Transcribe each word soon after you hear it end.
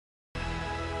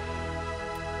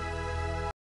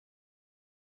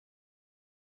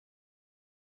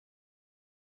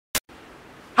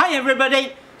Hi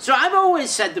everybody! So I've always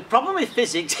said the problem with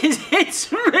physics is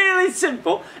it's really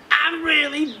simple and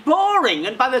really boring,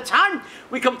 and by the time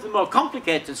we come to the more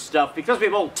complicated stuff, because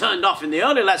we've all turned off in the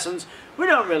early lessons, we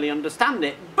don't really understand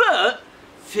it. But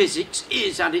physics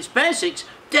is at its basics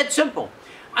dead simple.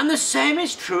 And the same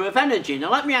is true of energy. Now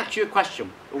let me ask you a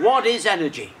question. What is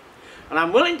energy? And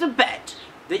I'm willing to bet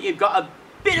that you've got a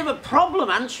bit of a problem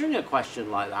answering a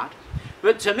question like that.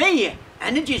 But to me,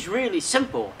 energy is really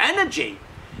simple. Energy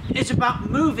is about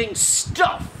moving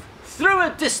stuff through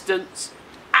a distance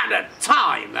at a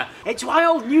time. It's why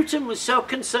old Newton was so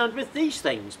concerned with these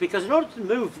things, because in order to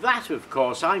move that, of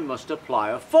course, I must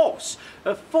apply a force.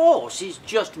 A force is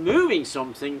just moving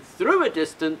something through a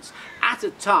distance at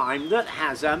a time that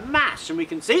has a mass, and we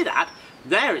can see that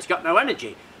there it's got no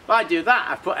energy. If I do that,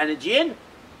 I put energy in,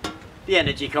 the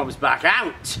energy comes back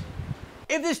out.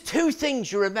 If there's two things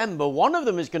you remember, one of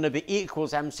them is going to be E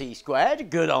equals mc squared,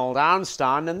 good old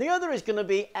Einstein, and the other is going to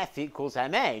be F equals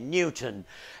ma, Newton.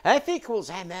 F equals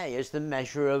ma is the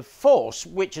measure of force,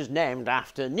 which is named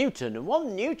after Newton, and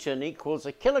 1 Newton equals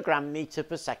a kilogram metre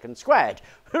per second squared.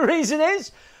 The reason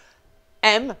is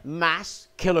m, mass,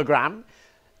 kilogram,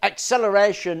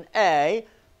 acceleration a,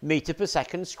 metre per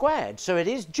second squared. So it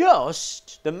is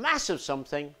just the mass of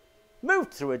something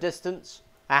moved through a distance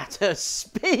at a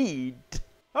speed.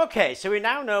 Okay, so we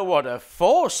now know what a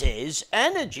force is.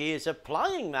 Energy is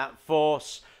applying that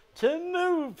force to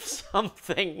move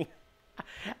something.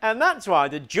 And that's why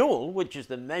the joule, which is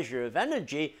the measure of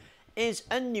energy, is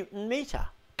a Newton metre.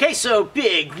 Okay, so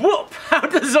big whoop, how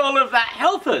does all of that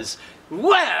help us?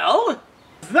 Well,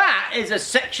 that is a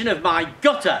section of my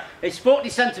gutter. It's 40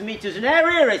 centimetres in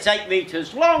area, it's 8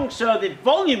 metres long, so the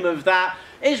volume of that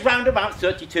is round about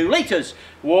 32 litres.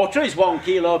 Water is 1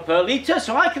 kilo per litre,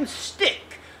 so I can stick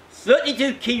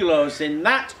 32 kilos in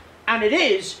that, and it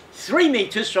is 3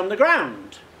 metres from the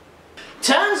ground.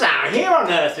 Turns out here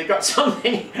on Earth we've got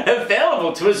something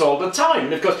available to us all the time,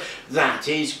 and of course that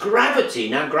is gravity.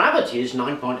 Now gravity is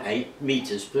 9.8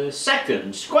 metres per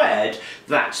second squared.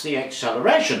 That's the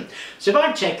acceleration. So if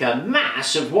I take a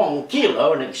mass of 1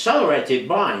 kilo and accelerate it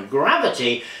by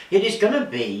gravity, it is going to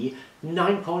be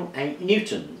 9.8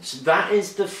 newtons. That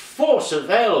is the force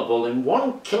available in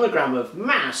 1 kilogram of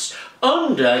mass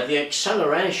under the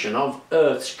acceleration of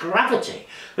Earth's gravity.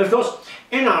 Of course,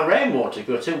 in our rainwater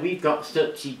gutter we've got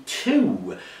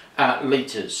 32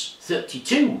 litres,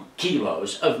 32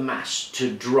 kilos of mass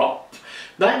to drop.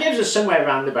 That gives us somewhere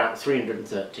around about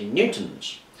 313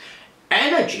 newtons.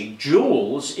 Energy,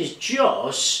 joules, is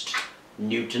just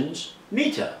newtons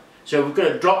metre. So we're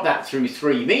going to drop that through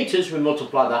 3 metres, we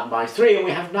multiply that by 3, and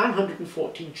we have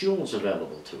 940 joules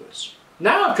available to us.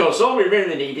 Now, of course, all we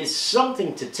really need is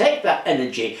something to take that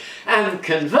energy and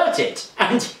convert it.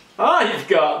 And I've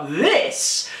got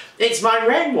this. It's my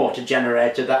rainwater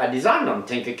generator that I designed on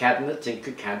Tinkercad, and the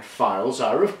Tinkercad files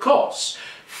are, of course,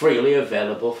 freely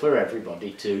available for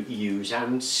everybody to use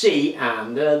and see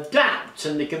and adapt,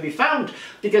 and they can be found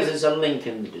because there's a link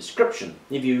in the description.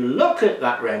 If you look at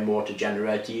that rainwater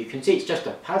generator, you can see it's just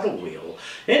a paddle wheel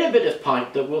in a bit of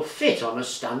pipe that will fit on a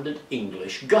standard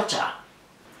English gutter.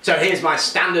 So here's my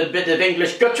standard bit of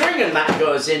English guttering, and that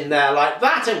goes in there like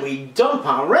that, and we dump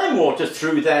our rainwater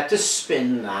through there to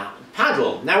spin that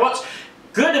paddle. Now what's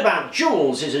good about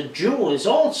joules is a joule is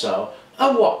also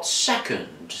a watt second.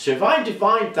 So if I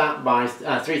divide that by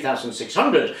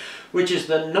 3,600, which is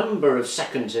the number of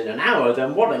seconds in an hour,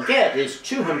 then what I get is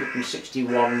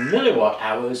 261 milliwatt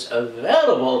hours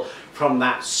available from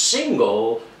that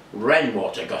single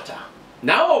rainwater gutter.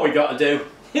 Now all we got to do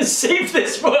is see if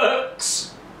this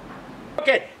works.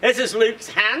 Okay, this is Luke's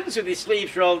hands with his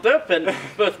sleeves rolled up, and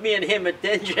both me and him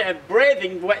are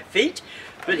braving wet feet.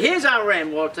 But here's our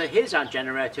rainwater, here's our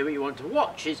generator. What you want to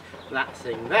watch is that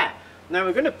thing there. Now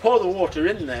we're going to pour the water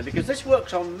in there because this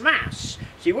works on mass.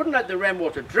 So you wouldn't let the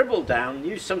rainwater dribble down,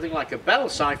 use something like a bell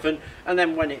siphon, and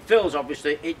then when it fills,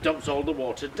 obviously, it dumps all the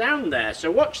water down there. So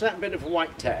watch that bit of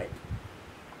white tape.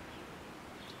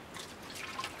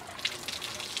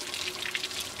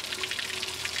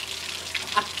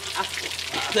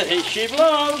 There she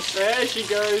blows. There she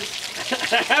goes.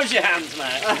 How's your hands,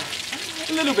 mate?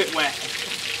 A little bit wet.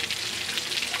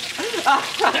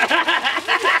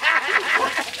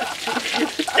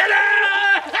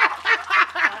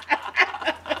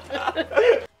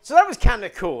 So that was kind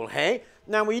of cool, hey?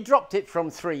 Now we dropped it from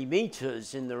 3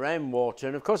 metres in the rainwater,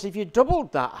 and of course if you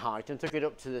doubled that height and took it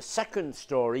up to the 2nd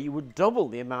story, you would double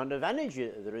the amount of energy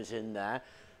that there is in there,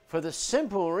 for the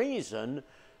simple reason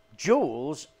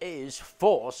joules is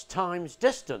force times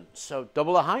distance. So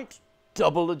double the height,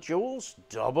 double the joules,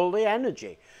 double the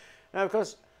energy. Now of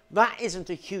course That isn't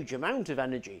a huge amount of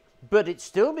energy, but it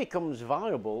still becomes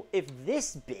viable if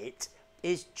this bit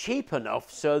is cheap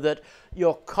enough so that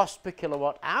your cost per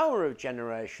kilowatt hour of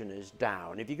generation is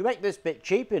down. If you can make this bit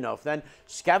cheap enough, then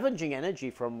scavenging energy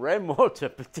from rainwater,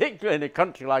 particularly in a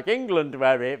country like England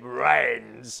where it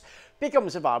rains,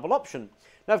 becomes a viable option.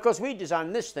 Now, of course, we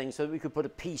designed this thing so that we could put a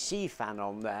PC fan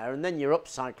on there, and then you're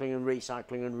upcycling and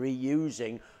recycling and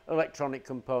reusing electronic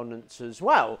components as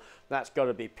well. That's got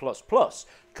to be plus plus.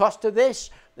 Cost of this,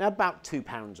 about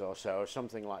 £2 or so, or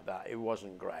something like that. It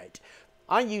wasn't great.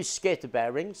 I use skater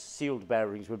bearings. Sealed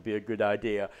bearings would be a good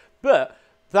idea, but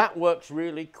that works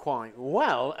really quite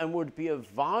well and would be a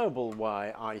viable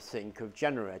way, I think, of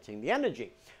generating the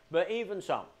energy. But even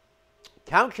so,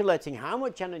 calculating how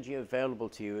much energy available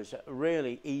to you is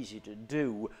really easy to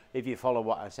do if you follow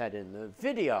what I said in the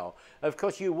video. Of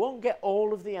course, you won't get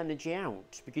all of the energy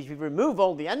out, because if you remove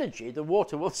all the energy, the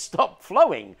water will stop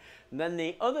flowing. And then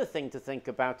the other thing to think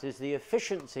about is the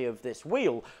efficiency of this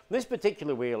wheel. This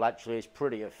particular wheel actually is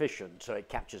pretty efficient, so it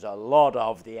captures a lot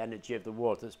of the energy of the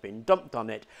water that's been dumped on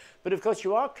it. But of course,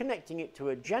 you are connecting it to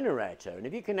a generator, and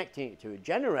if you're connecting it to a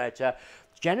generator,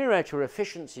 generator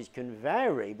efficiencies can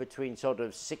vary between sort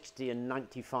of 60 and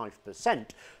 95%.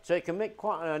 So it can make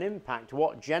quite an impact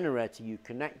what generator you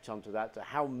connect onto that, to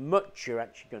how much you're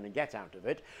actually going to get out of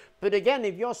it. But again,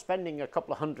 if you're spending a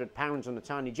couple of £100 on a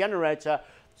tiny generator,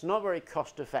 it's not very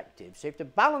cost effective. So you have to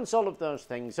balance all of those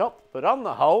things up, but on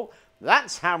the whole,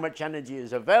 that's how much energy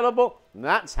is available, and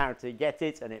that's how to get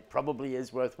it, and it probably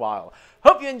is worthwhile.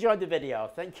 Hope you enjoyed the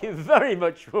video. Thank you very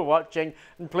much for watching,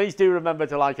 and please do remember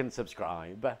to like and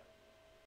subscribe.